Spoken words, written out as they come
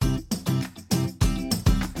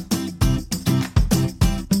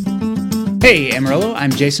Hey Amarillo, I'm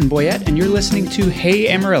Jason Boyette, and you're listening to Hey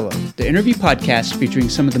Amarillo, the interview podcast featuring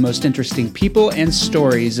some of the most interesting people and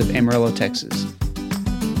stories of Amarillo, Texas.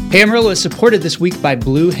 Hey Amarillo is supported this week by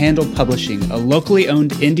Blue Handle Publishing, a locally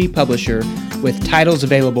owned indie publisher with titles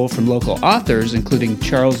available from local authors including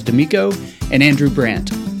Charles D'Amico and Andrew Brandt.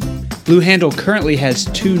 Blue Handle currently has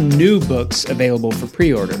 2 new books available for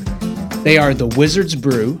pre-order. They are The Wizard's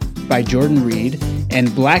Brew by Jordan Reed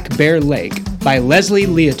and Black Bear Lake by Leslie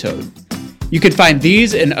Leotoad. You can find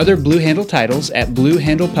these and other Blue Handle titles at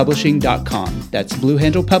bluehandlepublishing.com. That's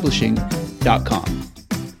bluehandlepublishing.com.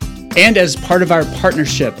 And as part of our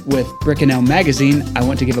partnership with Brick and Elm Magazine, I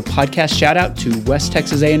want to give a podcast shout out to West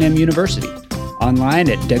Texas A&M University, online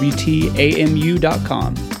at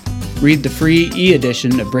WTAMU.com. Read the free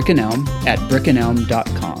e-edition of Brick and Elm at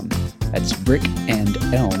brickandelm.com. That's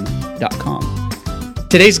brickandelm.com.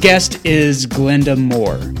 Today's guest is Glenda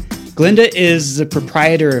Moore. Glenda is the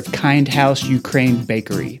proprietor of Kind House Ukraine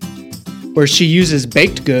Bakery, where she uses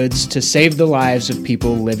baked goods to save the lives of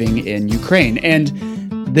people living in Ukraine. And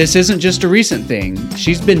this isn't just a recent thing.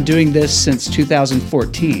 She's been doing this since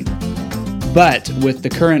 2014. But with the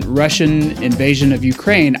current Russian invasion of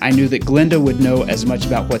Ukraine, I knew that Glenda would know as much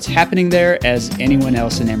about what's happening there as anyone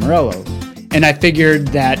else in Amarillo. And I figured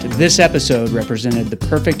that this episode represented the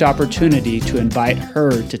perfect opportunity to invite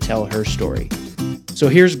her to tell her story. So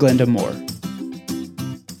here's Glenda Moore.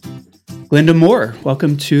 Glenda Moore,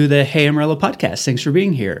 welcome to the Hey Amarillo podcast. Thanks for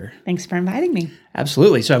being here. Thanks for inviting me.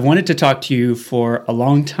 Absolutely. So I've wanted to talk to you for a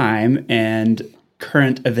long time, and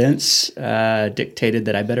current events dictated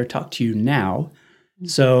that I better talk to you now.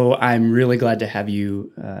 So I'm really glad to have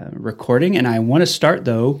you recording. And I want to start,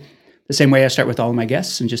 though, the same way I start with all of my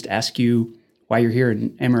guests and just ask you why you're here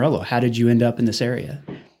in Amarillo. How did you end up in this area?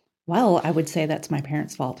 Well, I would say that's my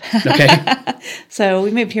parents' fault. Okay. So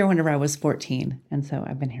we moved here whenever I was 14, and so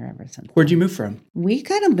I've been here ever since. Where'd you move from? We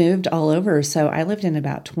kind of moved all over, so I lived in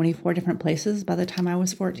about 24 different places by the time I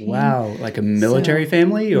was 14. Wow, like a military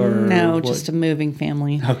family or? No, what? Just a moving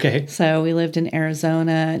family. Okay. So we lived in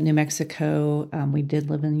Arizona, New Mexico. We did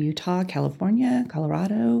live in Utah, California,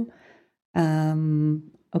 Colorado,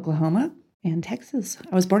 Oklahoma, and Texas.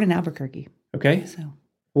 I was born in Albuquerque. Okay. So.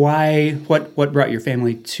 Why? What brought your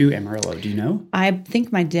family to Amarillo? Do you know? I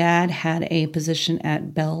think my dad had a position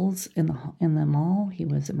at Bell's in the mall. He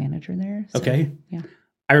was a manager there. So, okay. Yeah.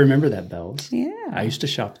 I remember that Bell's. Yeah. I used to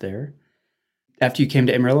shop there. After you came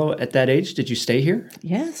to Amarillo at that age, did you stay here?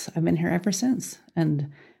 Yes, I've been here ever since.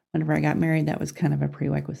 And whenever I got married, that was kind of a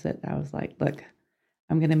prerequisite. I was like, look,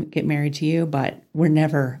 I'm going to get married to you, but we're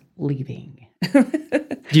never leaving. Do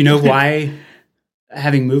you know why?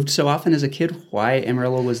 Having moved so often as a kid, why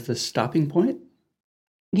Amarillo was the stopping point?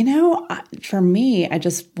 You know, for me, I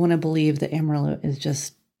just want to believe that Amarillo is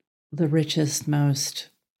just the richest, most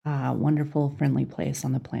wonderful, friendly place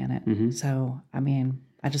on the planet. Mm-hmm. So, I mean,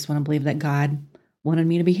 I just want to believe that God wanted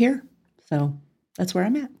me to be here. So that's where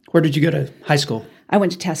I'm at. Where did you go to high school? I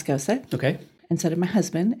went to Tascosa. Okay. And so did my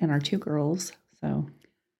husband and our 2 girls. So.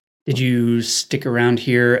 Did you stick around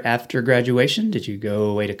here after graduation? Did you go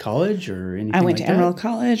away to college or anything like that? I went to Amarillo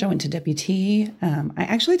College. I went to WT. I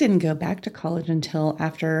actually didn't go back to college until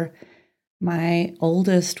after my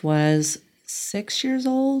oldest was 6 years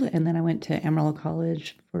old. And then I went to Amarillo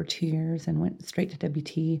College for 2 years and went straight to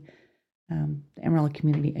WT. The Amarillo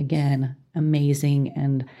community, again, amazing.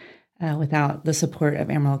 And without the support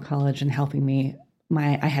of Amarillo College and helping me,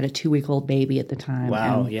 I had a 2-week-old baby at the time.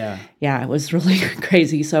 Wow, and yeah. Yeah, it was really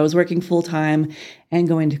crazy. So I was working full-time and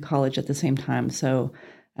going to college at the same time. So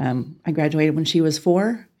I graduated when she was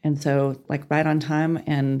 4, and so like right on time,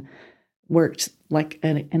 and worked like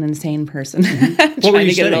an insane person. Mm-hmm. What were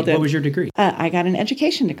you studying? What was your degree? I got an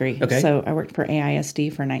education degree. Okay. So I worked for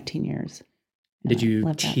AISD for 19 years. Did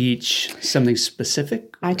you teach something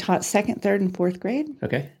specific? I taught 2nd, 3rd, and 4th grade.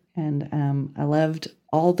 Okay. And I loved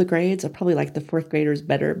all the grades. I probably like the 4th graders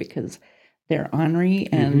better because they're ornery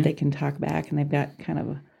and mm-hmm. they can talk back, and they've got kind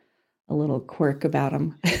of a little quirk about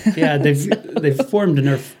them. Yeah, they've formed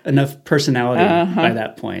enough personality by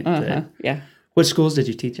that point. Yeah. What schools did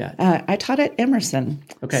you teach at? I taught at Emerson.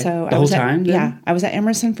 Okay. So the whole time? Yeah. I was at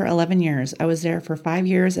Emerson for 11 years. I was there for 5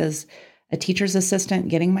 years as a teacher's assistant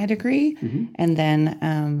getting my degree. Mm-hmm. And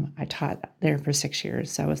then I taught there for 6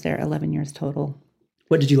 years. So I was there 11 years total.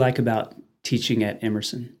 What did you like about teaching at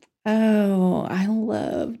Emerson? Oh, I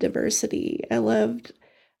love diversity. I loved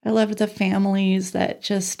the families that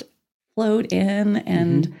just flowed in,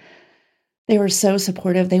 and mm-hmm. they were so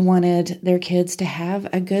supportive. They wanted their kids to have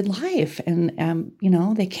a good life. And,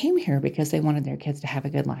 they came here because they wanted their kids to have a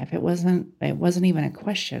good life. It wasn't even a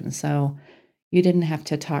question. So you didn't have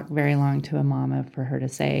to talk very long to a mama for her to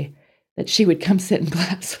say, that she would come sit in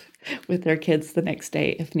class with their kids the next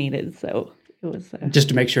day if needed. So it was just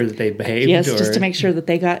to make sure that they behaved. Yes, just to make sure that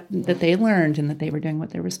they learned and that they were doing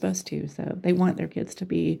what they were supposed to. So they want their kids to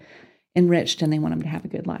be enriched and they want them to have a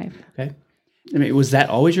good life. Okay. I mean, was that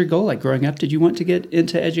always your goal? Like growing up, did you want to get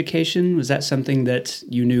into education? Was that something that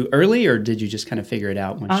you knew early, or did you just kind of figure it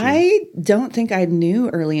out once I don't think I knew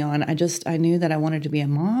early on. I knew that I wanted to be a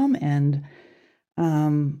mom, and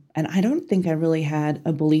I don't think I really had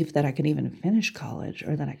a belief that I could even finish college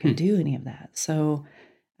or that I could do any of that. So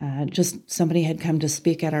just somebody had come to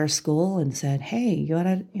speak at our school and said, "Hey, you ought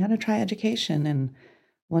to try education." And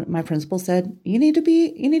my principal said, "You need to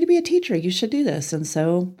be a teacher. You should do this." And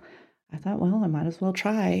so I thought, well, I might as well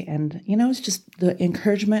try. And, it's just the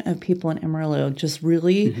encouragement of people in Amarillo just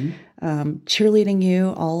really cheerleading you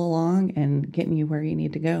all along and getting you where you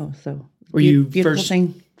need to go. So were you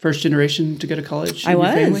first generation to go to college in your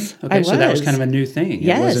family? Okay, so that was kind of a new thing.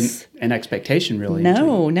 Yes. It wasn't an expectation really.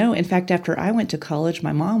 No. In fact, after I went to college,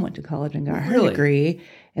 my mom went to college and got her degree.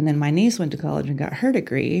 And then my niece went to college and got her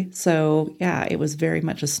degree. So, yeah, it was very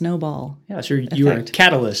much a snowball. Yeah, so you were a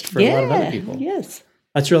catalyst for a lot of other people. Yes.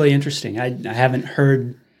 That's really interesting. I haven't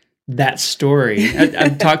heard that story.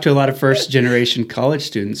 I've talked to a lot of first-generation college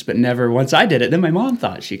students, but never once I did it. Then my mom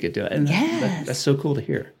thought she could do it. And that's so cool to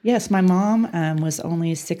hear. Yes, my mom was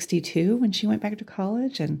only 62 when she went back to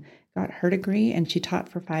college and got her degree, and she taught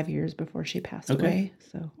for 5 years before she passed away.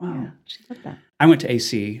 So, yeah, she loved that. I went to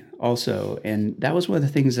AC also, and that was one of the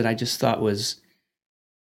things that I just thought was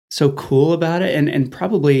so cool about it, and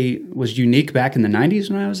probably was unique back in the 90s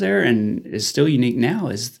when I was there, and is still unique now,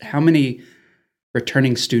 is how many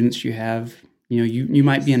returning students you have. You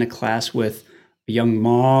might be in a class with a young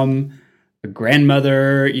mom, a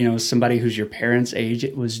grandmother, somebody who's your parents' age.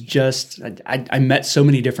 It was just, I met so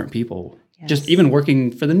many different people. Yes. Just even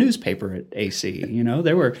working for the newspaper at AC,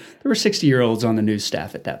 there were 60-year-olds on the news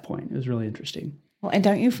staff at that point. It was really interesting. Well, and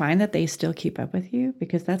don't you find that they still keep up with you?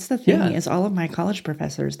 Because that's the thing is all of my college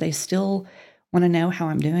professors, they still want to know how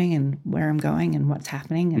I'm doing and where I'm going and what's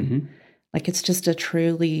happening. And it's just a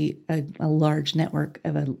truly a large network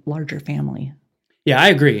of a larger family. Yeah, I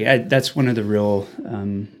agree. That's one of the real,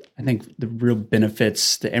 I think the real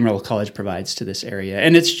benefits that Amarillo College provides to this area.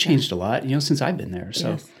 And it's changed a lot, since I've been there.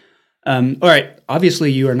 So. Yes. All right.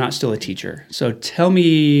 Obviously, you are not still a teacher. So tell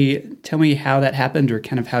me how that happened, or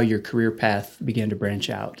kind of how your career path began to branch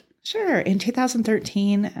out. Sure. In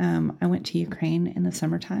 2013, I went to Ukraine in the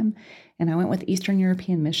summertime, and I went with Eastern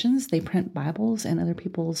European Missions. They print Bibles in other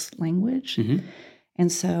people's language. Mm-hmm.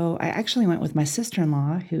 And so I actually went with my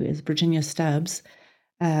sister-in-law, who is Virginia Stubbs.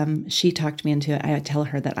 She talked me into it. I tell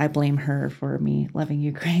her that I blame her for me loving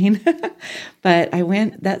Ukraine. But I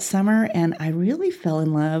went that summer and I really fell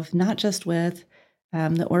in love, not just with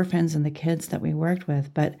the orphans and the kids that we worked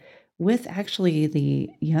with, but with actually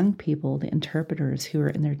the young people, the interpreters who are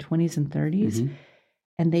in their 20s and 30s. Mm-hmm.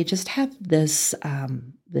 And they just have this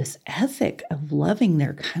ethic of loving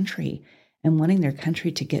their country and wanting their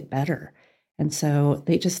country to get better. And so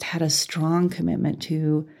they just had a strong commitment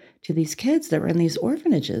to these kids that were in these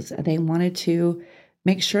orphanages. They wanted to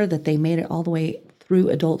make sure that they made it all the way through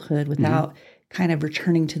adulthood without kind of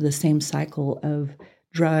returning to the same cycle of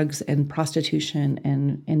drugs and prostitution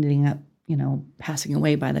and ending up, passing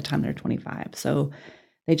away by the time they're 25. So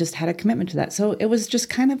they just had a commitment to that. So it was just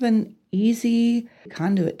kind of an easy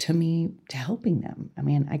conduit to me to helping them. I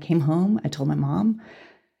mean, I came home, I told my mom,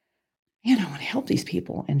 I want to help these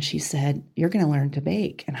people. And she said, "You're going to learn to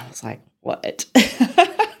bake." And I was like, "What?"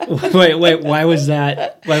 Wait, why was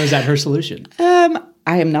that her solution? I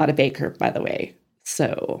am not a baker, by the way.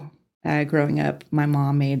 So growing up, my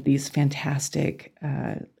mom made these fantastic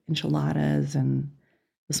enchiladas and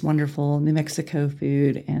this wonderful New Mexico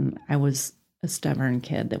food. And I was a stubborn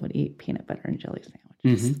kid that would eat peanut butter and jelly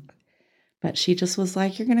sandwiches. Mm-hmm. But she just was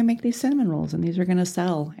like, "You're going to make these cinnamon rolls and these are going to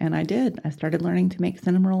sell." And I did. I started learning to make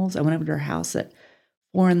cinnamon rolls. I went over to her house at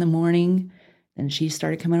 4 a.m. And she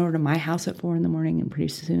started coming over to my house at 4 a.m. And pretty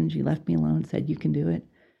soon she left me alone, said, "You can do it."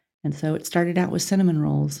 And so it started out with cinnamon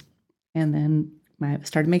rolls. And then I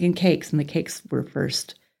started making cakes, and the cakes were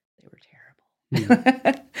first, they were terrible.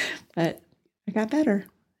 Mm. But I got better.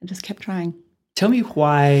 I just kept trying. Tell me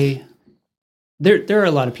why there are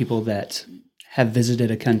a lot of people that have visited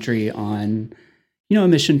a country on, a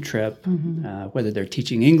mission trip, whether they're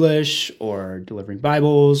teaching English or delivering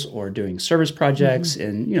Bibles or doing service projects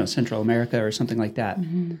in, Central America or something like that.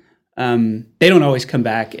 Mm-hmm. They don't always come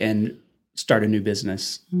back and start a new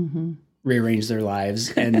business, rearrange their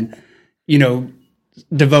lives, and,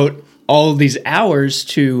 devote all these hours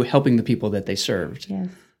to helping the people that they served. Yes.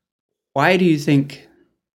 Why do you think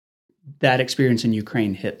that experience in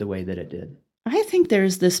Ukraine hit the way that it did? I think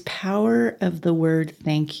there's this power of the word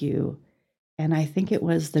thank you. And I think it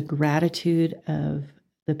was the gratitude of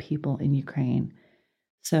the people in Ukraine.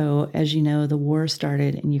 So, as you know, the war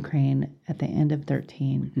started in Ukraine at the end of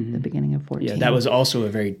 13, the beginning of 14. Yeah, that was also a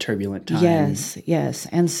very turbulent time. Yes.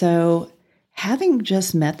 And so, having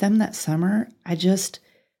just met them that summer,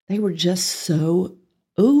 they were just so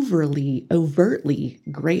overtly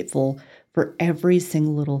grateful for every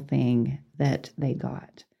single little thing that they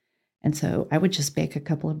got. And so, I would just bake a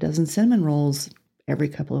couple of dozen cinnamon rolls every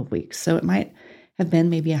couple of weeks. So, it might have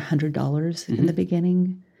been maybe $100 in the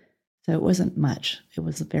beginning. So it wasn't much. It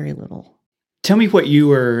was very little. Tell me what you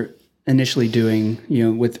were initially doing,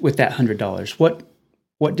 with that $100.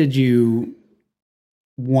 What did you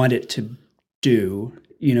want it to do?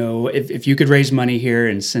 If you could raise money here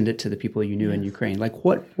and send it to the people you knew in Ukraine, like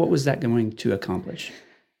what was that going to accomplish?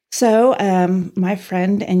 So my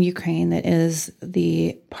friend in Ukraine that is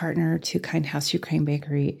the partner to Kind House Ukraine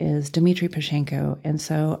Bakery is Dmitry Pashenko. And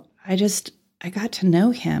so I got to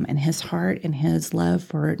know him and his heart and his love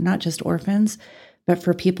for not just orphans, but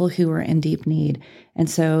for people who were in deep need. And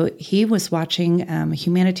so he was watching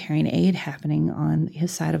humanitarian aid happening on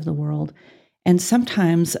his side of the world. And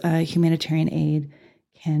sometimes humanitarian aid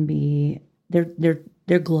can be,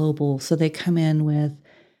 they're global. So they come in with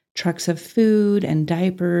trucks of food and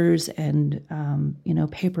diapers and,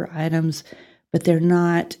 paper items, but they're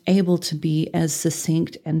not able to be as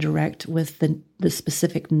succinct and direct with the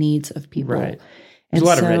specific needs of people. Right. There's a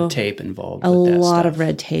lot of red tape involved. A lot of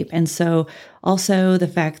red tape. And so also the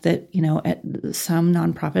fact that, at some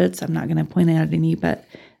nonprofits, I'm not going to point out any, but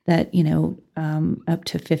that, up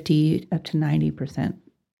to 50, up to 90%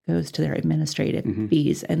 goes to their administrative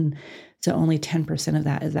fees. And so only 10% of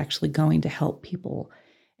that is actually going to help people.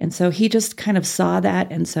 And so he just kind of saw that.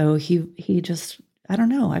 And so he just, I don't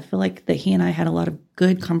know. I feel like that he and I had a lot of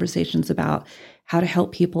good conversations about how to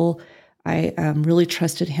help people. I really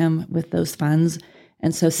trusted him with those funds.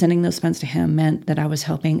 And so sending those funds to him meant that I was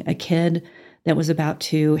helping a kid that was about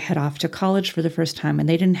to head off to college for the first time. And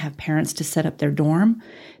they didn't have parents to set up their dorm.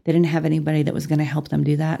 They didn't have anybody that was going to help them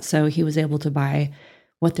do that. So he was able to buy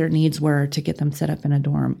what their needs were to get them set up in a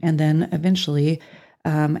dorm. And then eventually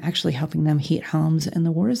actually helping them heat homes in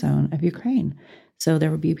the war zone of Ukraine. So there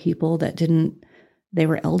would be people that they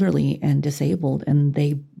were elderly and disabled, and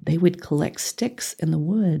they would collect sticks in the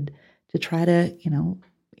wood to try to,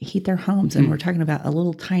 heat their homes. And we're talking about a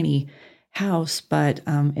little tiny house, but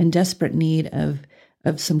in desperate need of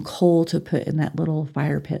some coal to put in that little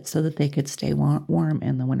fire pit so that they could stay warm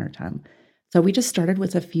in the wintertime. So we just started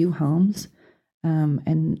with a few homes.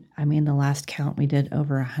 And I mean, the last count, we did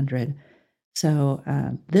over 100. So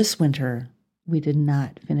this winter, we did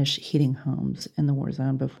not finish heating homes in the war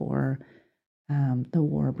zone before the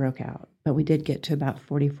war broke out, but we did get to about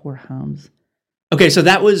 44 homes. Okay, so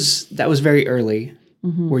that was very early.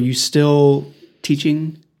 Were you still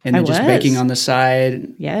teaching and then just baking on the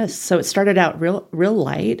side? Yes. So it started out real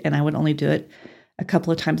light, and I would only do it a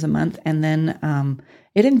couple of times a month. And then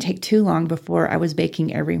it didn't take too long before I was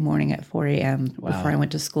baking every morning at 4 a.m. before I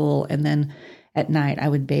went to school. And then at night I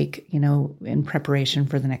would bake, in preparation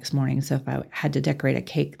for the next morning. So if I had to decorate a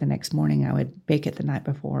cake the next morning, I would bake it the night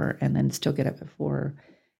before and then still get up before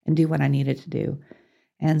and do what I needed to do.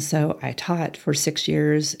 And so I taught for 6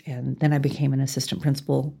 years, and then I became an assistant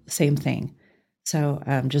principal, same thing. So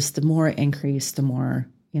just the more increase, the more,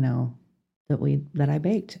 that I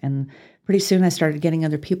baked. And pretty soon I started getting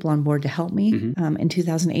other people on board to help me. In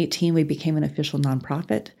 2018, we became an official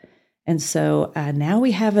nonprofit. And so now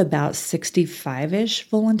we have about 65-ish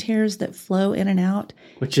volunteers that flow in and out.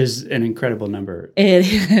 Which is an incredible number. It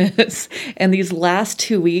is. And these last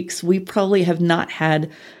 2 weeks, we probably have not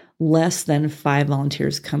had less than 5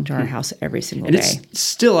 volunteers come to our house every single day. It's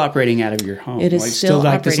still operating out of your home. It is still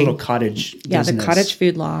like operating. This little cottage business. The cottage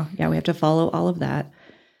food law. Yeah, we have to follow all of that.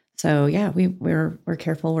 So yeah, we're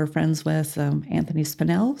careful. We're friends with Anthony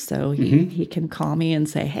Spinell, so he can call me and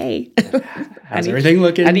say, "Hey, how's everything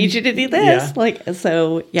looking? I need you to do this."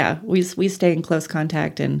 Yeah. We stay in close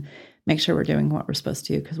contact and make sure we're doing what we're supposed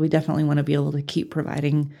to, because we definitely want to be able to keep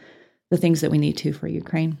providing the things that we need to for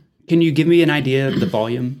Ukraine. Can you give me an idea of the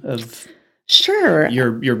volume of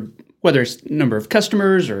your whether it's number of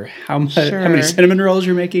customers or how many cinnamon rolls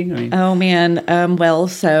you're making? Oh man,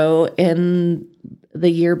 so in the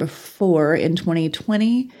year before, in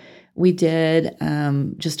 2020, we did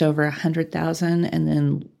just over 100,000, and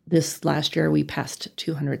then this last year we passed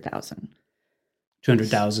 200,000.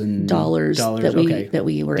 $200,000 that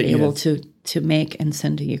we were able to make and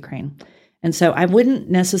send to Ukraine. And so I wouldn't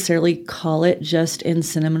necessarily call it just in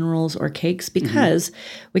cinnamon rolls or cakes because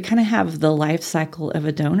we kind of have the life cycle of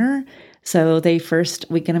a donor. So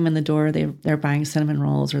we get them in the door, they're buying cinnamon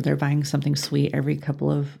rolls or they're buying something sweet every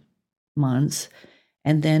couple of months.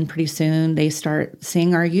 And then pretty soon they start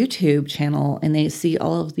seeing our YouTube channel and they see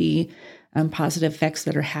all of the positive effects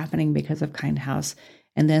that are happening because of Kind House.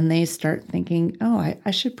 And then they start thinking, oh,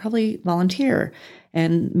 I should probably volunteer.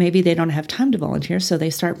 And maybe they don't have time to volunteer. So they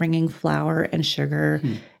start bringing flour and sugar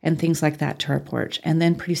and things like that to our porch. And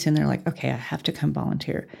then pretty soon they're like, okay, I have to come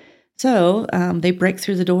volunteer. So they break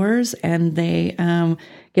through the doors and they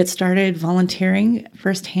get started volunteering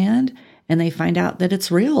firsthand. And they find out that it's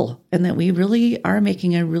real and that we really are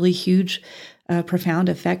making a really huge, profound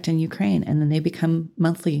effect in Ukraine. And then they become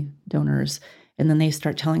monthly donors. And then they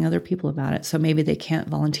start telling other people about it. So maybe they can't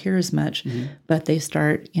volunteer as much, but they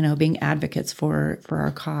start, being advocates for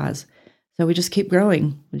our cause. So we just keep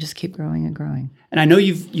growing. We just keep growing and growing. And I know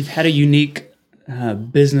you've had a unique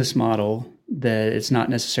business model that it's not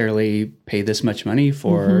necessarily pay this much money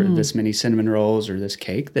for this many cinnamon rolls or this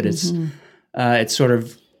cake. That it's sort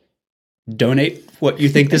of donate what you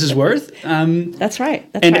think this is worth. That's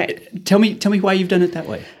right. That's right. Tell me why you've done it that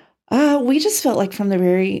way. We just felt like from the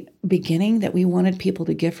very beginning that we wanted people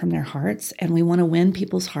to give from their hearts, and we want to win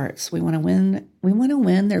people's hearts. We want to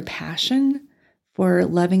win their passion for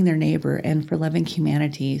loving their neighbor and for loving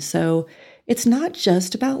humanity. So it's not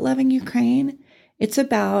just about loving Ukraine. It's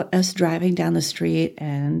about us driving down the street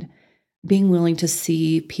and being willing to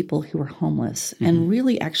see people who are homeless and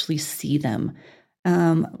really actually see them.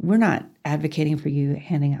 We're not advocating for you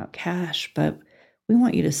handing out cash, but we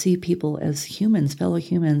want you to see people as humans, fellow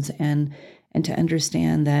humans, and to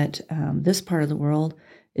understand that this part of the world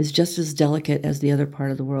is just as delicate as the other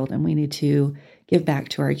part of the world. And we need to give back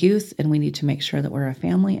to our youth, and we need to make sure that we're a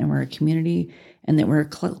family and we're a community and that we're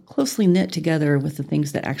closely knit together with the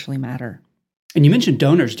things that actually matter. And you mentioned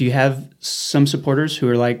donors. Do you have some supporters who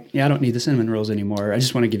are like, yeah, I don't need the cinnamon rolls anymore. I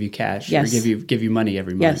just want to give you cash or give you money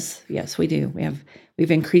every month? Yes, we do.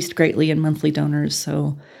 We've increased greatly in monthly donors.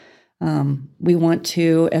 So we want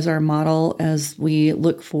to, as our model, as we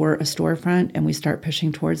look for a storefront and we start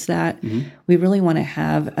pushing towards that, we really want to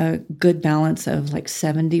have a good balance of like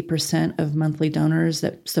 70% of monthly donors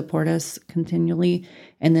that support us continually,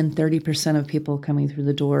 and then 30% of people coming through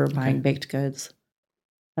the door buying baked goods.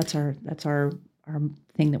 That's our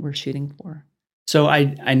thing that we're shooting for. So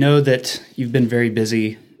I know that you've been very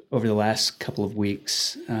busy over the last couple of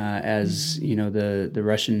weeks as the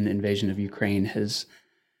Russian invasion of Ukraine has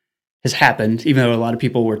happened, even though a lot of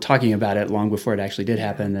people were talking about it long before it actually did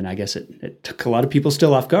happen. And I guess it took a lot of people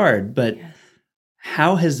still off guard. But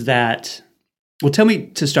how has that, well, tell me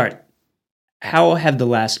to start, how have the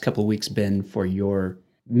last couple of weeks been for your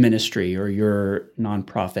ministry or your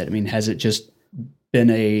nonprofit? I mean, has it just been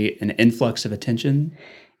an influx of attention?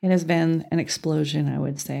 It has been an explosion, I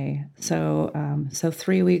would say. So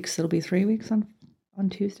 3 weeks, it'll be 3 weeks on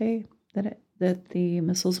Tuesday that the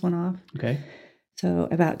missiles went off. Okay. So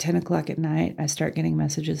about 10 o'clock at night, I start getting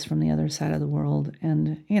messages from the other side of the world.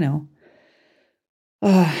 And,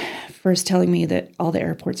 first telling me that all the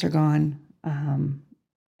airports are gone.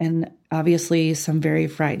 And obviously some very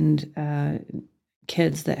frightened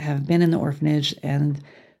kids that have been in the orphanage, and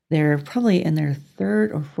they're probably in their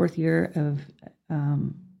third or fourth year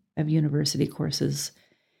of university courses.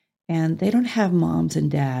 And they don't have moms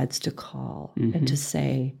and dads to call and to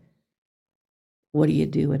say, what do you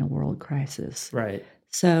do in a world crisis? Right.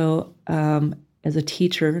 So, as a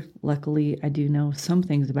teacher, luckily, I do know some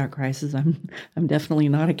things about crisis. I'm definitely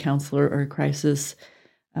not a counselor or a crisis.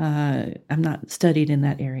 I'm not studied in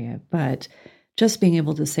that area, but just being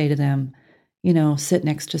able to say to them, sit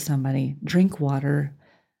next to somebody, drink water,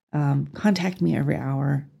 contact me every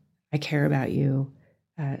hour. I care about you.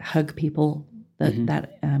 Hug people.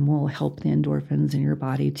 That will help the endorphins in your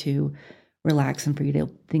body to relax and for you to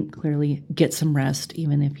think clearly, get some rest,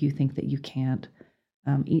 even if you think that you can't.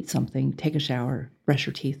 Eat something, take a shower, brush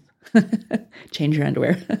your teeth, change your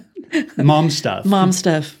underwear. Mom stuff,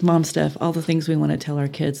 all the things we want to tell our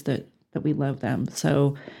kids that we love them.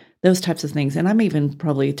 So those types of things. And I'm even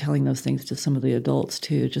probably telling those things to some of the adults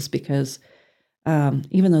too, just because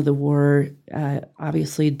even though the war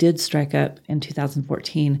obviously did strike up in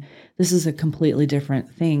 2014, this is a completely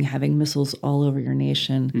different thing, having missiles all over your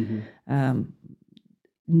nation,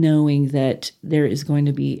 knowing that there is going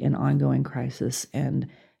to be an ongoing crisis, and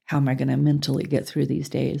how am I going to mentally get through these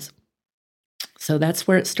days? So that's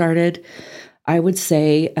where it started. I would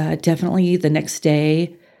say definitely the next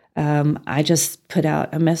day, I just put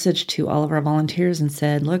out a message to all of our volunteers and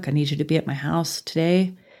said, look, I need you to be at my house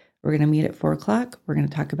today. We're going to meet at 4:00. We're going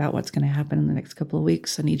to talk about what's going to happen in the next couple of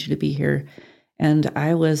weeks. I need you to be here. And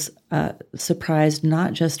I was surprised,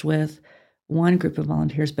 not just with one group of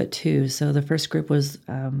volunteers, but two. So the first group was,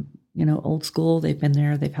 old school. They've been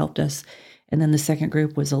there. They've helped us. And then the second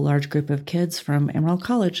group was a large group of kids from Amarillo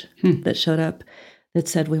College that showed up that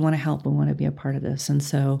said, we want to help. We want to be a part of this. And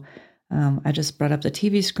so I just brought up the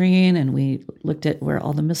TV screen and we looked at where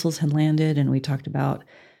all the missiles had landed. And we talked about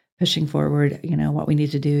pushing forward, what we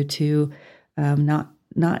need to do to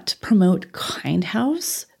not promote Kind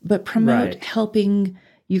House, but promote helping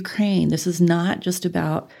Ukraine. This is not just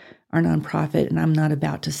about our nonprofit. And I'm not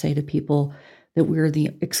about to say to people that we're the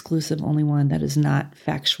exclusive only one. That is not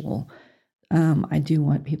factual. I do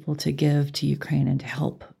want people to give to Ukraine and to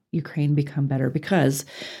help Ukraine become better, because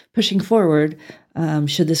pushing forward,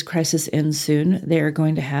 should this crisis end soon, they're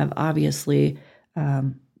going to have obviously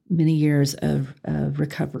many years of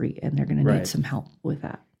recovery, and they're going to need some help with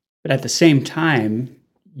that. But at the same time,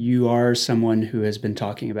 you are someone who has been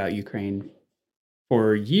talking about Ukraine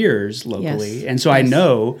for years locally. Yes. And so I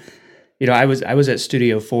know, I was at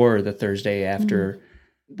Studio 4 the Thursday after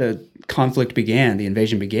the conflict began, the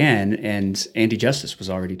invasion began, and Andy Justice was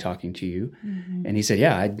already talking to you. Mm-hmm. And he said,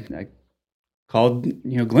 yeah, I called,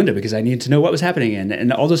 Glenda because I needed to know what was happening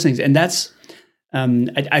and all those things. And that's,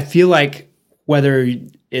 I feel like whether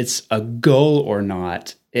it's a goal or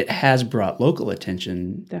not, it has brought local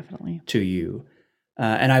attention definitely to you.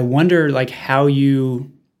 And I wonder how you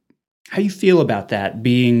feel about that,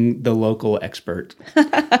 being the local expert,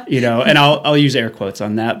 and I'll use air quotes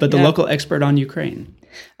on that, but the local expert on Ukraine.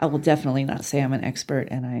 I will definitely not say I'm an expert,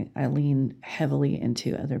 and I lean heavily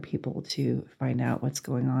into other people to find out what's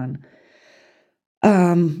going on.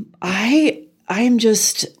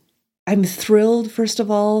 I'm thrilled, first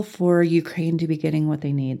of all, for Ukraine to be getting what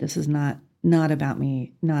they need. This is not about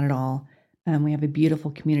me, not at all. We have a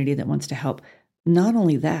beautiful community that wants to help. Not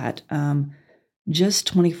only that, just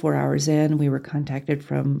 24 hours in, we were contacted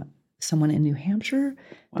from someone in New Hampshire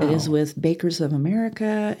that is with Bakers of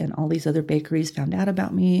America, and all these other bakeries found out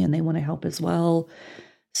about me and they want to help as well.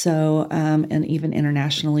 So, and even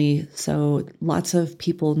internationally. So lots of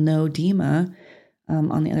people know Dima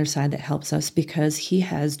on the other side that helps us, because he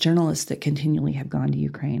has journalists that continually have gone to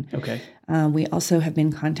Ukraine. Okay. We also have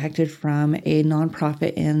been contacted from a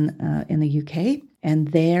nonprofit in the UK, and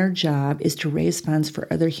their job is to raise funds for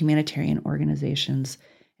other humanitarian organizations.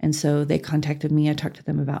 And so they contacted me. I talked to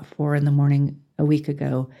them about 4 a.m. a week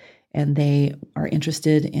ago, and they are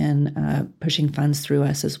interested in pushing funds through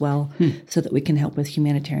us as well, so that we can help with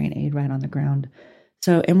humanitarian aid right on the ground.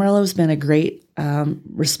 So Amarillo has been a great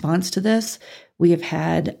response to this. We have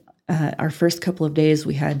had our first couple of days,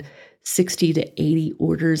 we had 60 to 80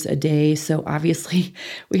 orders a day. So obviously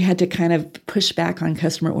we had to kind of push back on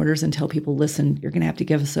customer orders and tell people, listen, you're going to have to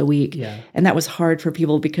give us a week. Yeah. And that was hard for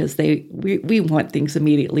people because we want things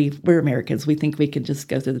immediately. We're Americans. We think we can just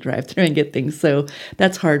go through the drive-thru and get things. So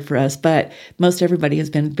that's hard for us. But most everybody has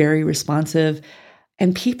been very responsive,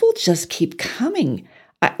 and people just keep coming.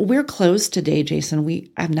 We're closed today, Jason.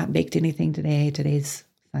 I have not baked anything today. Today's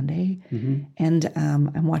Sunday. Mm-hmm. And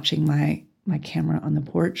I'm watching my camera on the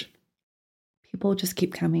porch. People just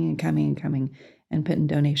keep coming and coming and coming and putting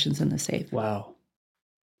donations in the safe. Wow.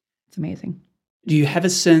 It's amazing. Do you have a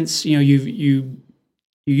sense, you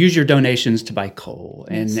use your donations to buy coal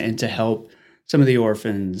and to help some of the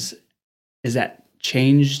orphans. Is that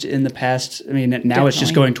changed in the past? I mean, now definitely. It's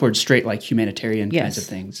just going towards straight humanitarian kinds of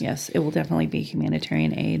things. Yes, it will definitely be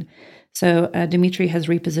humanitarian aid. So Dmitry has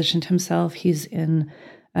repositioned himself. He's in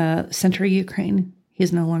central Ukraine.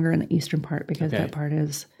 He's no longer in the eastern part because that part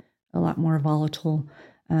is a lot more volatile.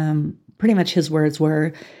 Pretty much his words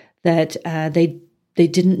were that they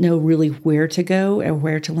didn't know really where to go or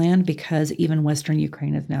where to land, because even Western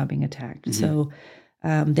Ukraine is now being attacked. Mm-hmm. So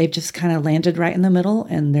they've just kind of landed right in the middle,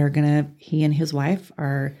 and he and his wife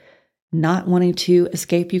are not wanting to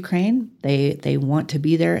escape Ukraine. They want to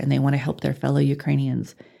be there, and they want to help their fellow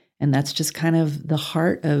Ukrainians. And that's just kind of the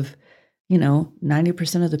heart of,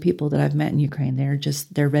 90% of the people that I've met in Ukraine.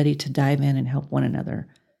 They're ready to dive in and help one another.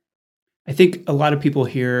 I think a lot of people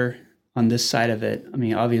here on this side of it, I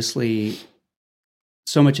mean, obviously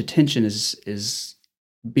so much attention is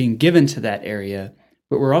being given to that area,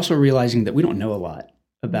 but we're also realizing that we don't know a lot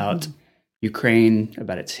about Ukraine,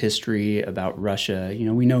 about its history, about Russia.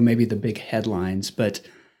 We know maybe the big headlines, but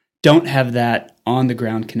don't have that on the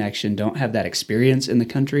ground connection, don't have that experience in the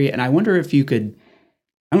country. And I wonder if you could,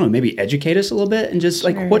 maybe educate us a little bit and just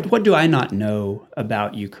what do I not know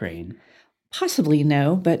about Ukraine? Possibly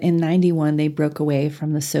no, but in 91, they broke away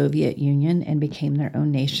from the Soviet Union and became their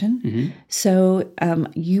own nation. So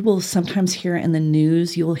you will sometimes hear in the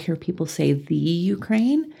news, you will hear people say the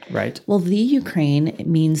Ukraine. Right. Well, the Ukraine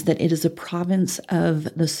means that it is a province of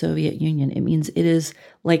the Soviet Union. It means it is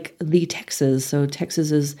like the Texas. So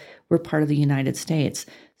Texas we're part of the United States.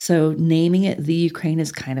 So naming it the Ukraine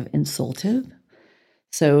is kind of insultive.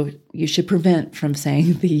 So you should prevent from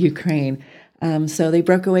saying the Ukraine. So they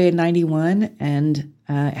broke away in 91 and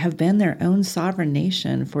have been their own sovereign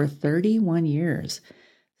nation for 31 years.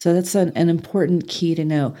 So that's an important key to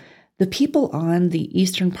know. The people on the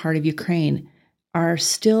eastern part of Ukraine are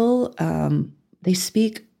still, they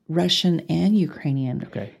speak Russian and Ukrainian.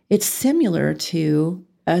 Okay. It's similar to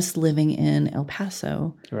us living in El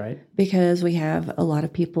Paso. Right. Because we have a lot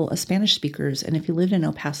of people, Spanish speakers. And if you lived in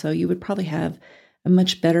El Paso, you would probably have a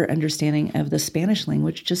much better understanding of the Spanish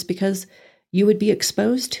language just because you would be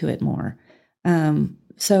exposed to it more.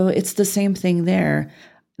 So it's the same thing there.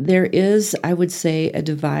 There is, I would say, a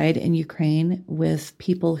divide in Ukraine with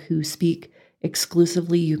people who speak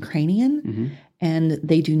exclusively Ukrainian, and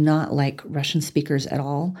they do not like Russian speakers at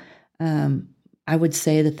all. I would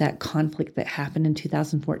say that conflict that happened in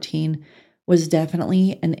 2014 was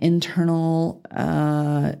definitely an internal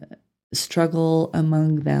struggle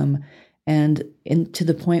among them, and to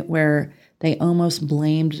the point where they almost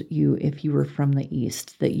blamed you if you were from the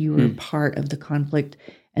East, that you were part of the conflict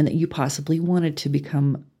and that you possibly wanted to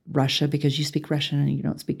become Russia because you speak Russian and you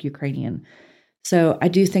don't speak Ukrainian. So I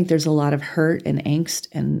do think there's a lot of hurt and angst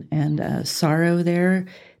and sorrow there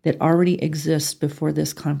that already exists before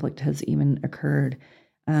this conflict has even occurred.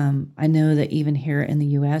 I know that even here in the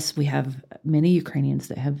U.S., we have many Ukrainians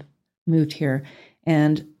that have moved here.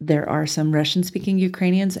 And there are some Russian-speaking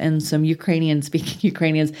Ukrainians and some Ukrainian-speaking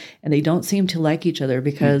Ukrainians, and they don't seem to like each other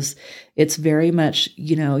because it's very much,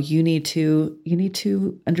 you need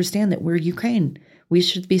to understand that we're Ukraine. We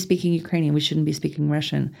should be speaking Ukrainian. We shouldn't be speaking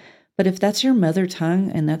Russian. But if that's your mother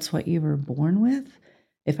tongue and that's what you were born with,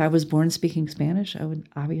 if I was born speaking Spanish, I would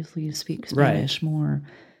obviously speak Spanish more.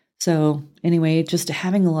 So anyway, just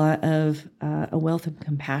having a lot of a wealth of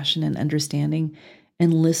compassion and understanding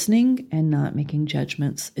and listening and not making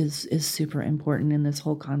judgments is super important in this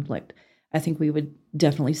whole conflict. I think we would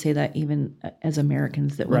definitely say that even as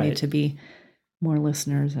Americans, that we need to be more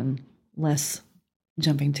listeners and less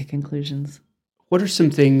jumping to conclusions. What are some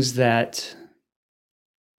things that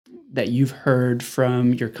you've heard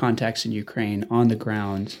from your contacts in Ukraine on the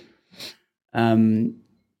ground?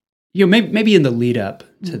 Maybe in the lead up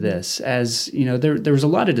to this, as there was a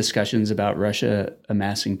lot of discussions about Russia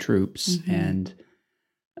amassing troops and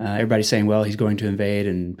everybody saying, well, he's going to invade,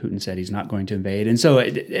 and Putin said he's not going to invade. And so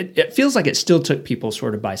it feels like it still took people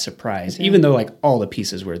sort of by surprise, even though all the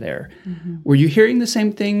pieces were there. Were you hearing the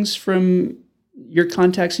same things from your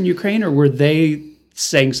contacts in Ukraine, or were they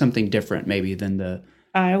saying something different maybe than the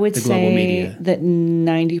I would the global say media? that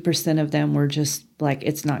 90% of them were just like,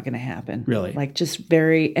 it's not going to happen. Really? Just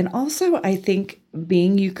very, and also I think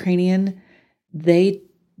being Ukrainian, they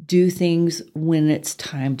do things when it's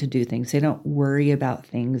time to do things. They don't worry about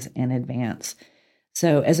things in advance.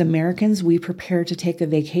 So as Americans, we prepare to take a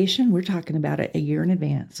vacation. We're talking about it a year in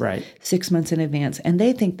advance, Right. 6 months in advance. And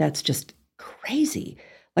they think that's just crazy.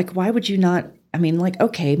 Why would you not?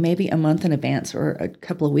 Okay, maybe a month in advance or a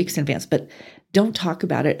couple of weeks in advance, but don't talk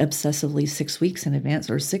about it obsessively 6 weeks in advance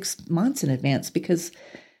or 6 months in advance because,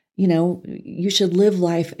 you should live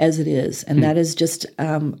life as it is. And that is just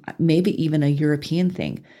maybe even a European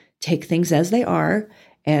thing. Take things as they are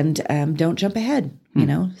and don't jump ahead,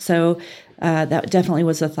 So that definitely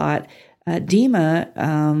was a thought. Dima,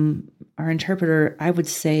 our interpreter, I would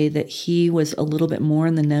say that he was a little bit more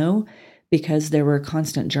in the know because there were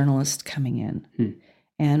constant journalists coming in.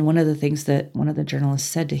 And one of the things that one of the journalists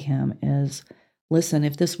said to him is, listen,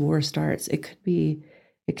 if this war starts, it could be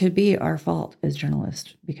our fault as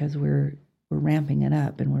journalists because we're ramping it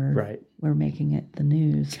up and we're making it the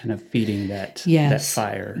news. Kind of feeding that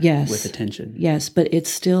fire with attention. Yes, but it's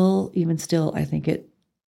still, I think it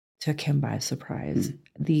took him by surprise.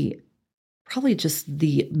 Probably just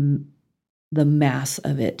the mass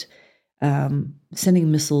of it.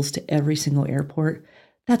 Sending missiles to every single airport,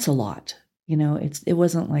 that's a lot. It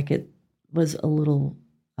wasn't like it was a little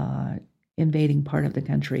invading part of the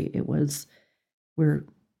country. It was, we're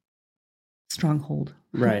stronghold.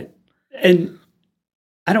 Right. And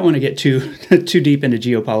I don't want to get too deep into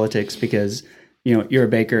geopolitics because, you're a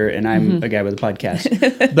baker and I'm a guy with a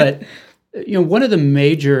podcast. But, one of the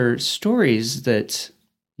major stories that,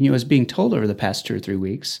 is being told over the past 2 or 3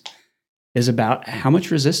 weeks is about how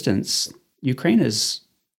much resistance Ukraine has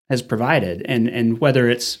provided, and whether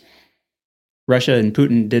it's Russia and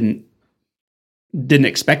Putin didn't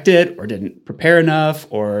expect it, or didn't prepare enough,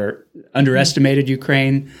 or underestimated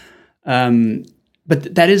Ukraine.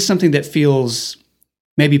 But that is something that feels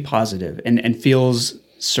maybe positive and feels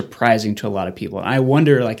surprising to a lot of people. And I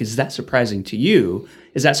wonder, like, is that surprising to you?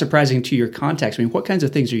 Is that surprising to your contacts? I mean, what kinds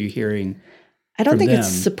of things are you hearing? I don't think it's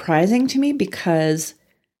surprising to me because,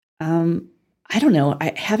 I don't know,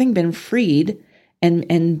 having been freed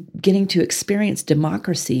and getting to experience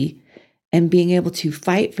democracy and being able to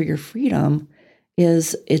fight for your freedom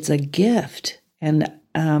it's a gift. And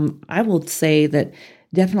I will say that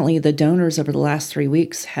definitely the donors over the last 3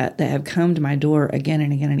 weeks that have come to my door again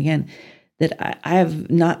and again and again, that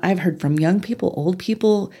I've heard from young people, old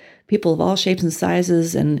people, people of all shapes and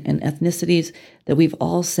sizes and ethnicities, that we've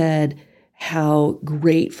all said how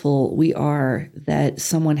grateful we are that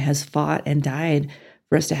someone has fought and died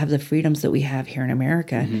for us to have the freedoms that we have here in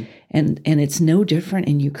America. Mm-hmm. And it's no different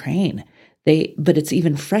in Ukraine. But it's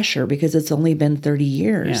even fresher because it's only been 30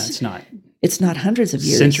 years. Yeah, it's not hundreds of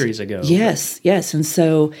years. Centuries ago. Yes. And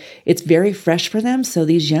so it's very fresh for them. So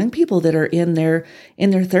these young people that are in their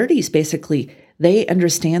 30s, basically, they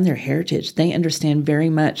understand their heritage. They understand very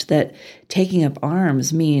much that taking up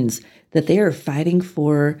arms means that they are fighting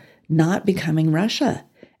for not becoming Russia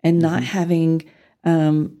and not having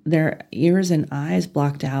their ears and eyes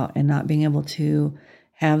blocked out and not being able to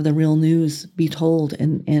have the real news be told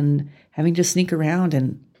and having to sneak around.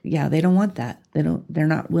 And they don't want that. They're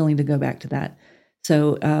not willing to go back to that.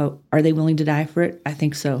 So are they willing to die for it? I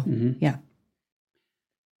think so. Mm-hmm. Yeah.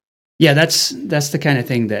 Yeah, that's the kind of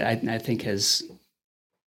thing that I think has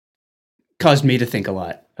caused me to think a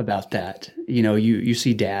lot about that. You know, you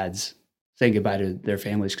see dads saying goodbye to their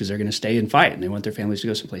families because they're going to stay and fight and they want their families to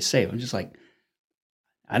go someplace safe. I'm just like,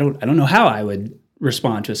 I don't know how I would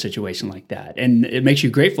respond to a situation like that. And it makes you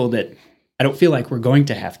grateful that I don't feel like we're going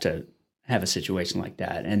to have a situation like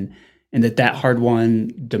that. And that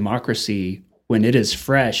hard-won democracy, when it is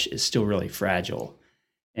fresh, is still really fragile.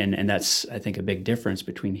 And that's, I think, a big difference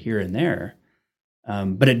between here and there.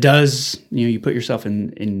 But it does, you put yourself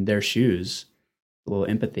in their shoes, a little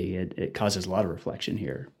empathy. It causes a lot of reflection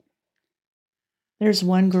here. There's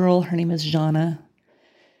one girl, her name is Jana,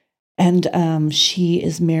 and she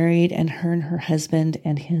is married, and her husband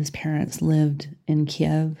and his parents lived in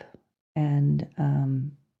Kiev. And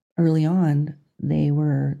early on, they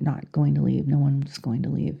were not going to leave. No one was going to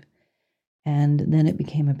leave. And then it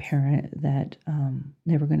became apparent that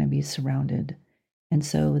they were going to be surrounded. And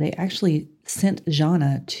so they actually sent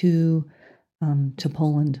Jana to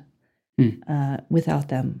Poland without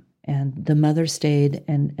them. And the mother stayed,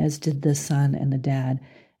 and as did the son and the dad.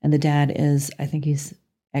 And the dad is, I think he's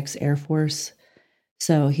ex-Air Force.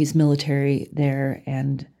 So he's military there.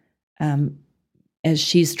 And as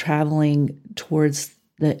she's traveling towards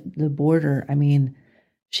the border, I mean,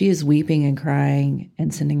 she is weeping and crying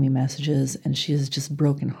and sending me messages, and she is just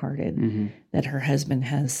brokenhearted that her husband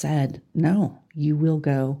has said, no, you will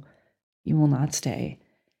go, you will not stay.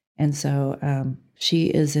 And so she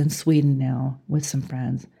is in Sweden now with some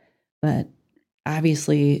friends, but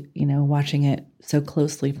obviously, watching it so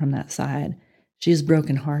closely from that side, she's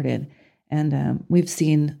brokenhearted. And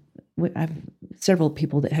I've several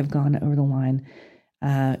people that have gone over the line.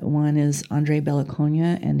 One is Andrei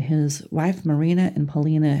Belakonya, and his wife Marina and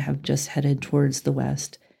Paulina have just headed towards the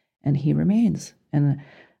west, and he remains. And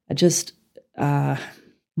just, my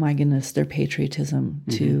goodness, their patriotism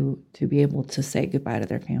to be able to say goodbye to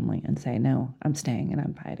their family and say, no, I'm staying and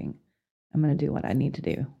I'm fighting. I'm going to do what I need to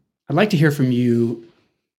do. I'd like to hear from you.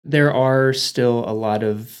 There are still a lot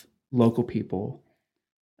of local people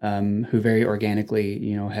who very organically,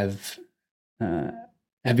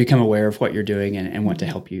 have become aware of what you're doing and want to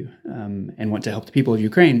help you and want to help the people of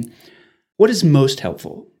Ukraine. What is most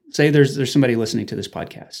helpful? Say there's somebody listening to this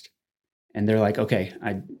podcast and they're like, okay,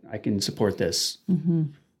 I can support this. Mm-hmm.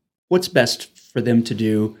 What's best for them to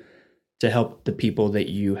do to help the people that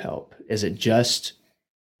you help? Is it just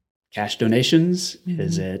cash donations? Mm-hmm.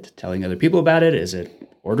 Is it telling other people about it? Is it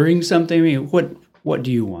ordering something? I mean, what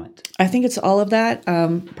do you want? I think it's all of that.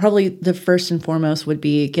 Probably the first and foremost would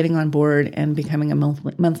be getting on board and becoming a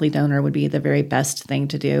monthly donor would be the very best thing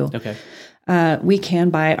to do. Okay. We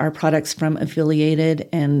can buy our products from Affiliated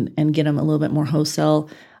and get them a little bit more wholesale.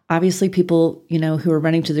 Obviously, people, who are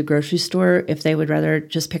running to the grocery store, if they would rather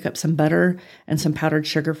just pick up some butter and some powdered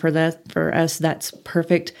sugar for us, that's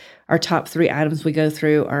perfect. Our top 3 items we go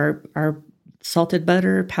through are salted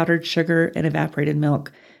butter, powdered sugar, and evaporated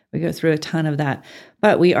milk. We go through a ton of that.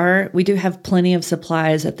 But we do have plenty of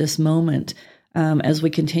supplies at this moment. As we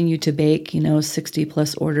continue to bake, 60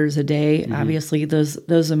 plus orders a day, obviously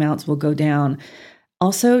those amounts will go down.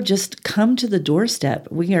 Also, just come to the doorstep.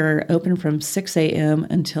 We are open from 6 a.m.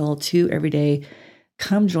 until 2 every day.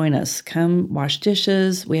 Come join us. Come wash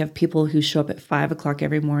dishes. We have people who show up at 5 o'clock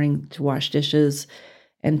every morning to wash dishes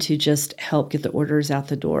and to just help get the orders out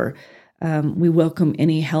the door. We welcome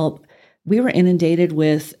any help. We were inundated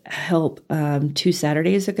with help 2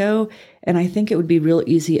 Saturdays ago, and I think it would be real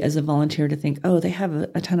easy as a volunteer to think, oh, they have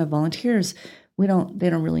a ton of volunteers. They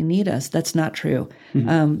don't really need us. That's not true.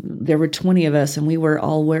 There were 20 of us, and we were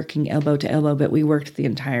all working elbow to elbow, but we worked the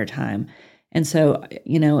entire time. And so,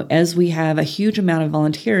 as we have a huge amount of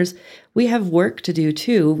volunteers, we have work to do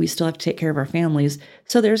too. We still have to take care of our families.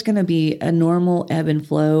 So there's going to be a normal ebb and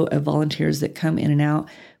flow of volunteers that come in and out,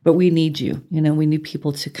 but we need you. We need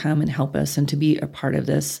people to come and help us and to be a part of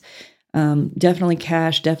this. Definitely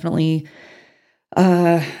cash, definitely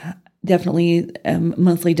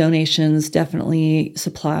monthly donations, definitely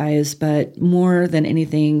supplies, but more than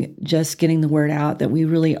anything, just getting the word out that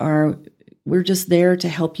we're just there to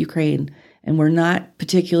help Ukraine. And we're not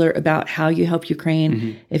particular about how you help Ukraine.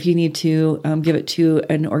 Mm-hmm. If you need to give it to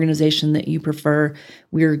an organization that you prefer,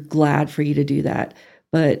 we're glad for you to do that.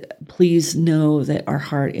 But please know that our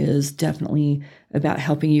heart is definitely about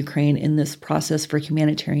helping Ukraine in this process for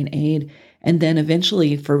humanitarian aid, and then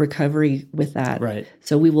eventually for recovery with that. Right.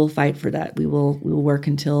 So we will fight for that. We will work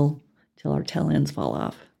until our tail ends fall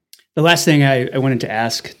off. The last thing I wanted to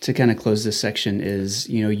ask to kind of close this section is,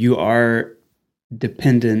 you are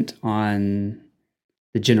dependent on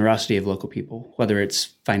the generosity of local people, whether it's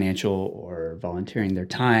financial or volunteering their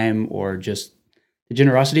time or just the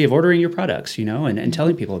generosity of ordering your products, and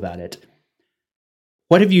telling people about it.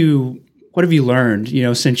 What have you learned,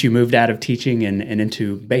 since you moved out of teaching and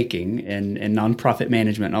into baking and nonprofit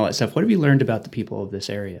management and all that stuff? What have you learned about the people of this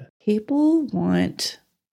area? People want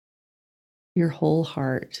your whole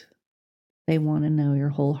heart. They want to know your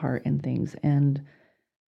whole heart in things. And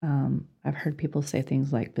I've heard people say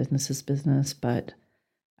things like business is business, but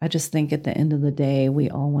I just think at the end of the day,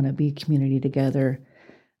 we all want to be community together.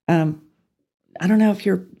 I don't know if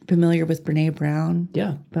you're familiar with Brene Brown.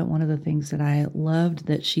 Yeah. But one of the things that I loved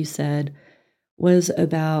that she said was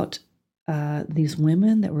about these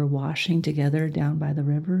women that were washing together down by the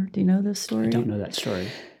river. Do you know this story? I don't know that story.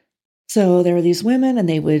 So there were these women, and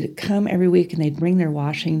they would come every week, and they'd bring their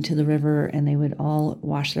washing to the river, and they would all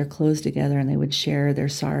wash their clothes together, and they would share their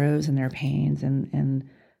sorrows and their pains, and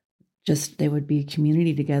just they would be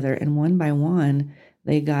community together. And one by one,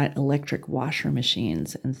 they got electric washer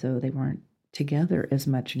machines, and so they weren't together as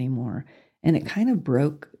much anymore. And it kind of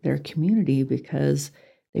broke their community because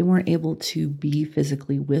they weren't able to be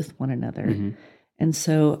physically with one another. Mm-hmm. And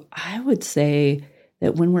so I would say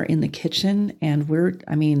that when we're in the kitchen and we're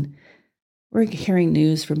hearing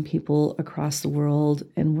news from people across the world,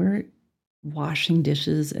 and we're washing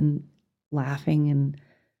dishes and laughing and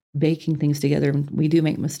baking things together. We do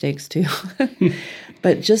make mistakes too,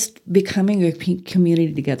 but just becoming a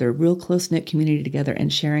community together, a real close-knit community together,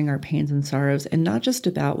 and sharing our pains and sorrows, and not just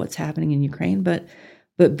about what's happening in Ukraine, but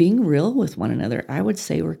being real with one another. I would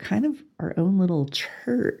say we're kind of our own little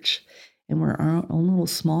church, and we're our own little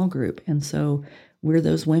small group. And so we're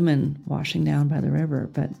those women washing down by the river,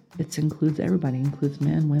 but it includes everybody, includes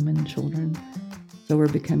men, women, children. So we're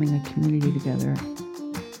becoming a community together.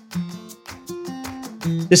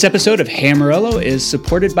 This episode of Hey Amarillo is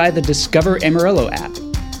supported by the Discover Amarillo app.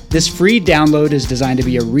 This free download is designed to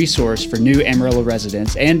be a resource for new Amarillo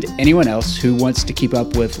residents and anyone else who wants to keep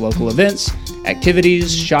up with local events,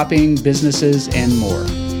 activities, shopping, businesses, and more.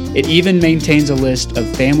 It even maintains a list of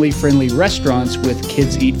family-friendly restaurants with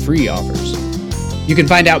Kids Eat Free offers. You can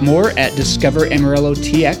find out more at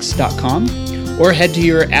discoveramarillotx.com or head to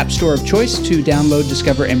your app store of choice to download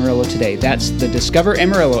Discover Amarillo today. That's the Discover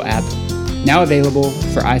Amarillo app, now available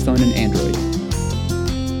for iPhone and Android.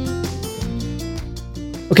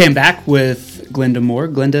 Okay, I'm back with Glenda Moore.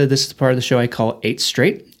 Glenda, this is the part of the show I call 8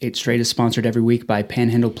 Straight. 8 Straight is sponsored every week by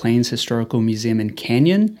Panhandle Plains Historical Museum in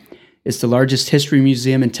Canyon. It's the largest history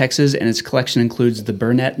museum in Texas, and its collection includes the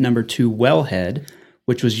Burnett No. 2 wellhead,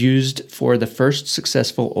 which was used for the first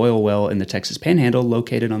successful oil well in the Texas Panhandle,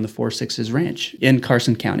 located on the Four Sixes Ranch in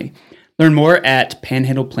Carson County. Learn more at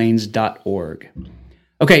panhandleplains.org.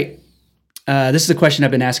 Okay, this is a question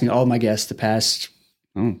I've been asking all of my guests the past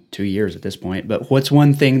 2 years at this point, but what's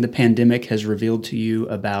one thing the pandemic has revealed to you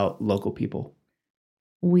about local people?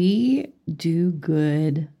 We do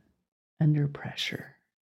good under pressure.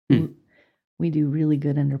 We do really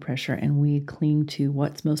good under pressure, and we cling to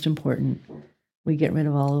what's most important. We get rid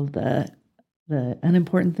of all of the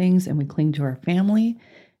unimportant things, and we cling to our family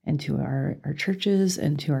and to our churches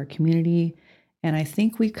and to our community. And I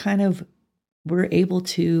think we're able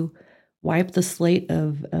to wipe the slate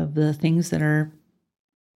of the things that are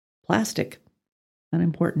plastic,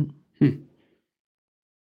 unimportant.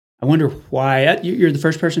 I wonder why. You're the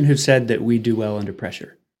first person who said that we do well under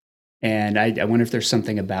pressure. And I wonder if there's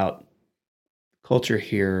something about culture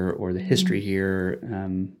here or the history here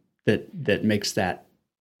that makes that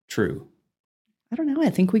true. I don't know. I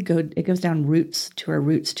think it goes down to our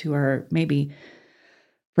maybe,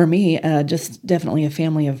 for me, just definitely a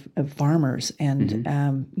family of farmers.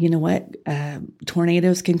 And you know what?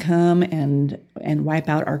 Tornadoes can come and wipe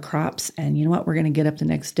out our crops. And you know what? We're going to get up the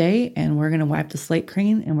next day and we're going to wipe the slate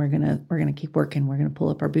clean, and we're going to keep working. We're going to pull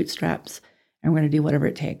up our bootstraps, and we're going to do whatever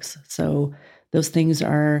it takes. So those things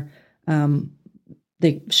are,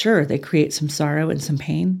 they create some sorrow and some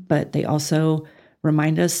pain, but they also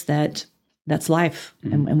remind us that that's life,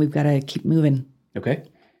 and we've got to keep moving. Okay.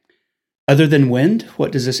 Other than wind,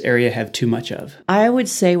 what does this area have too much of? I would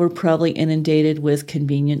say we're probably inundated with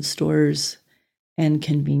convenience stores and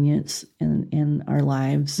convenience in our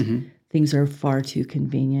lives. Things are far too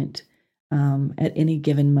convenient. At any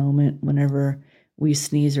given moment, whenever we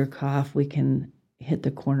sneeze or cough, we can hit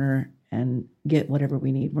the corner and get whatever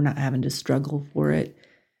we need. We're not having to struggle for it.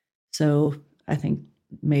 So I think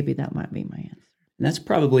maybe that might be my answer. And that's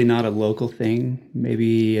probably not a local thing,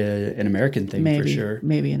 maybe an American thing for sure.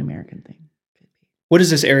 Maybe an American thing. Could be. What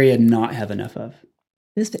does this area not have enough of?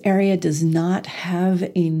 This area does not have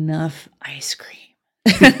enough ice cream.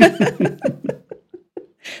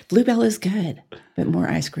 Bluebell is good, but more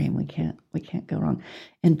ice cream. We can't go wrong.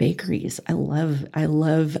 And bakeries. I love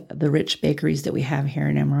the rich bakeries that we have here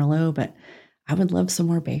in Amarillo, but I would love some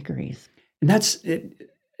more bakeries. And that's it.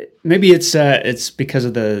 Maybe it's because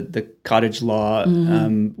of the cottage law.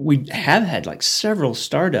 We have had like several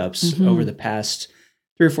startups over the past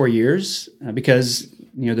 3 or 4 years because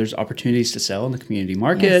there's opportunities to sell in the community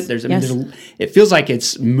market. Yes. It feels like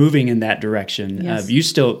it's moving in that direction. Yes. You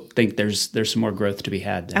still think there's some more growth to be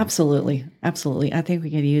had then? Absolutely. I think we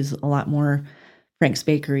could use a lot more Frank's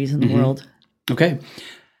Bakeries in the world. Okay.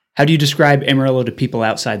 How do you describe Amarillo to people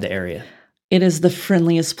outside the area? It is the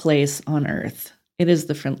friendliest place on earth. It is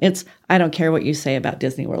I don't care what you say about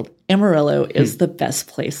Disney World. Amarillo is the best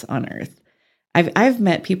place on earth. I've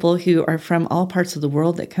met people who are from all parts of the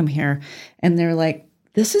world that come here, and they're like,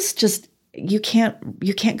 this is just, you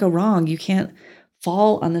can't go wrong. You can't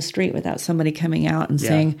fall on the street without somebody coming out and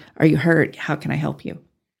saying, are you hurt? How can I help you?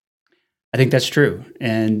 I think that's true.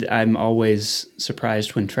 And I'm always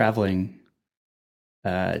surprised when traveling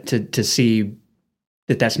to see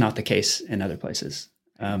that that's not the case in other places.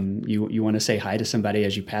 You want to say hi to somebody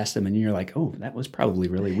as you pass them, and you're like, oh, that was probably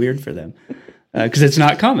really weird for them because it's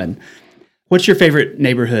not common. What's your favorite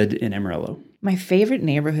neighborhood in Amarillo? My favorite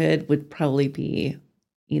neighborhood would probably be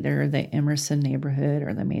either the Emerson neighborhood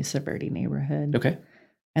or the Mesa Verde neighborhood. Okay.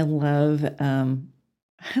 I love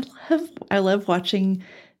watching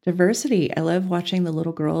diversity. I love watching the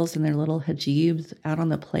little girls and their little hijabs out on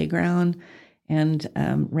the playground and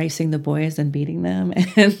racing the boys and beating them.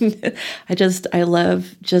 And I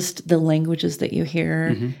love just the languages that you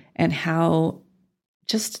hear and how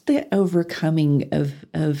just the overcoming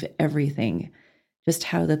of everything, just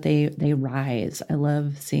how that they rise. I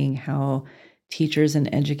love seeing how teachers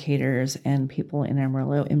and educators and people in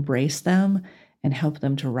Amarillo embrace them and help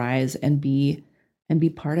them to rise and be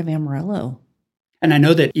part of Amarillo. And I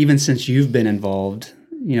know that even since you've been involved,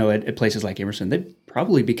 at places like Emerson, they've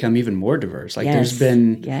probably become even more diverse. Like there's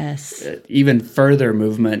been even further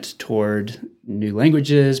movement toward new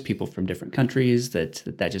languages, people from different countries,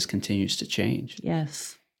 that just continues to change.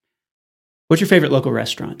 Yes. What's your favorite local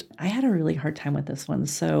restaurant? I had a really hard time with this one,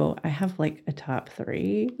 so I have like a top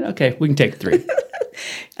 3. Okay, we can take 3.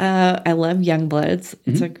 I love Youngbloods.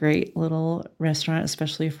 It's a great little restaurant,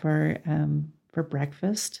 especially for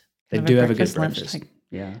breakfast. They do have a good breakfast.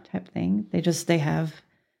 Type thing. They have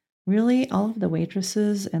really all of the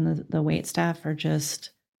waitresses and the wait staff are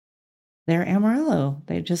they're Amarillo.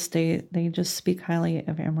 They just speak highly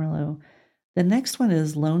of Amarillo. The next one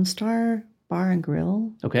is Lone Star Bar and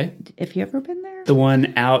Grill. Okay. Have you ever been there? The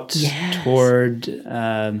one out toward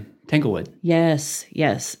Tanglewood.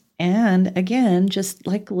 Yes. And again, just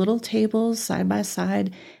like little tables side by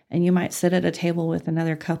side, and you might sit at a table with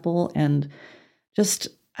another couple and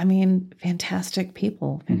fantastic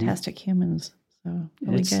people, fantastic humans. So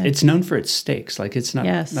really good. It's known for its steaks. Like it's not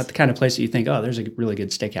the kind of place that you think, oh, there's a really good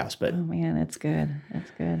steakhouse. But oh man, it's good. It's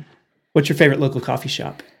good. What's your favorite local coffee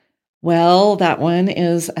shop? Well, that one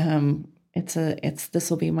is this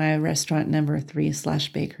will be my restaurant number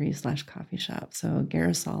 3/bakery/coffee shop. So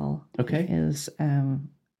Garrisol is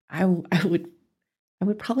I would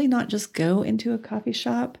probably not just go into a coffee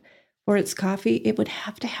shop, for its coffee, it would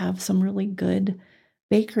have to have some really good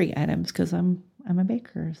bakery items because I'm a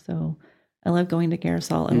baker. So I love going to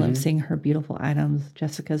Garrisol. I love seeing her beautiful items.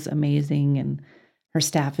 Jessica's amazing, and her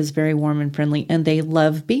staff is very warm and friendly, and they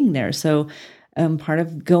love being there. So part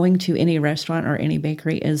of going to any restaurant or any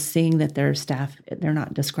bakery is seeing that their staff, they're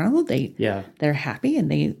not disgruntled. They're happy,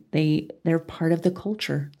 and they're part of the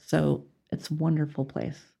culture. So it's a wonderful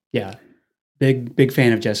place. Yeah. Big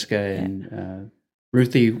fan of Jessica, and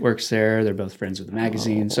Ruthie works there. They're both friends with the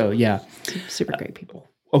magazine. So yeah. Super great people.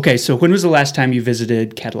 Okay. So when was the last time you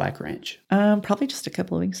visited Cadillac Ranch? Probably just a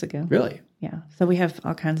couple of weeks ago. Really? Yeah. So we have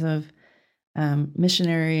all kinds of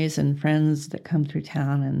missionaries and friends that come through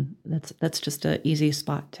town, and that's just an easy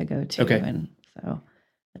spot to go to. Okay. And so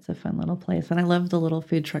it's a fun little place, and I love the little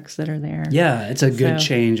food trucks that are there. Yeah, it's a good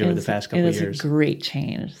change over the past couple of years. It is a great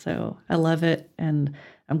change. So I love it, and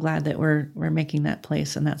I'm glad that we're making that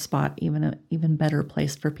place and that spot even better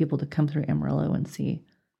place for people to come through Amarillo and see.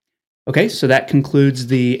 Okay, so that concludes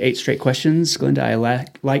the 8 straight questions. Glenda, I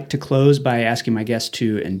like to close by asking my guests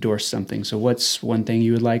to endorse something. So what's one thing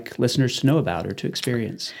you would like listeners to know about or to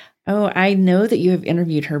experience? Oh, I know that you have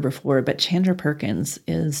interviewed her before, but Chandra Perkins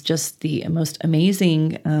is just the most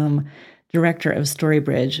amazing director of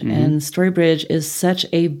Storybridge. And Storybridge is such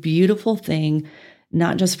a beautiful thing,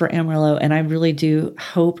 not just for Amarillo. And I really do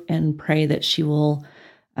hope and pray that she will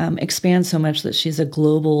expand so much that she's a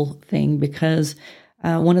global thing, because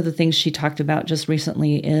one of the things she talked about just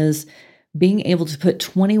recently is being able to put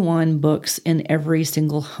 21 books in every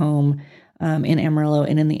single home in Amarillo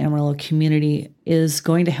and in the Amarillo community is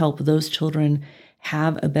going to help those children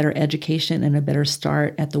have a better education and a better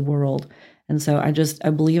start at the world. And so I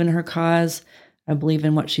believe in her cause. I believe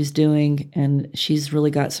in what she's doing, and she's really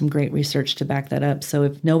got some great research to back that up. So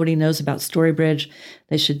if nobody knows about Storybridge,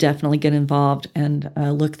 they should definitely get involved and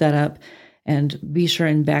look that up. And be sure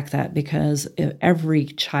and back that, because every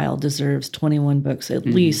child deserves 21 books, at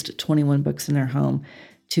least 21 books in their home,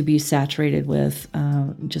 to be saturated with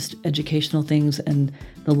just educational things and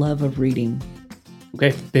the love of reading.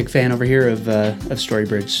 Okay, big fan over here of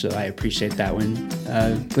Storybridge, so I appreciate that one.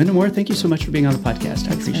 Glenda Moore, thank you so much for being on the podcast.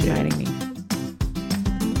 I appreciate it. Thanks for inviting me.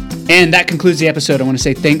 And that concludes the episode. I want to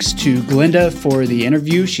say thanks to Glenda for the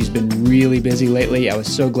interview. She's been really busy lately. I was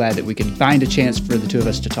so glad that we could find a chance for the two of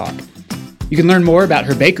us to talk. You can learn more about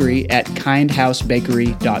her bakery at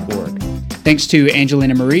kindhousebakery.org. Thanks to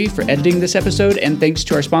Angelina Marie for editing this episode, and thanks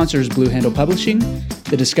to our sponsors Blue Handle Publishing,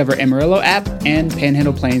 the Discover Amarillo app, and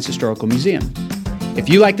Panhandle Plains Historical Museum. If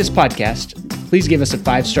you like this podcast, please give us a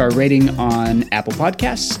 5-star rating on Apple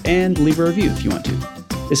Podcasts and leave a review if you want to.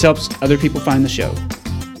 This helps other people find the show.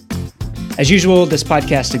 As usual, this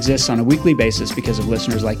podcast exists on a weekly basis because of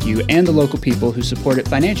listeners like you and the local people who support it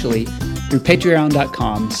financially through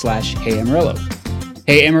patreon.com/HeyAmarillo.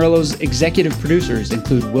 Hey Amarillo's executive producers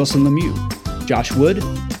include Wilson Lemieux, Josh Wood,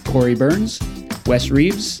 Corey Burns, Wes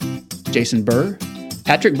Reeves, Jason Burr,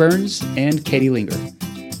 Patrick Burns, and Katie Linger.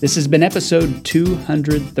 This has been episode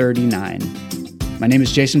 239. My name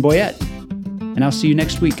is Jason Boyette, and I'll see you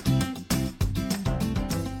next week.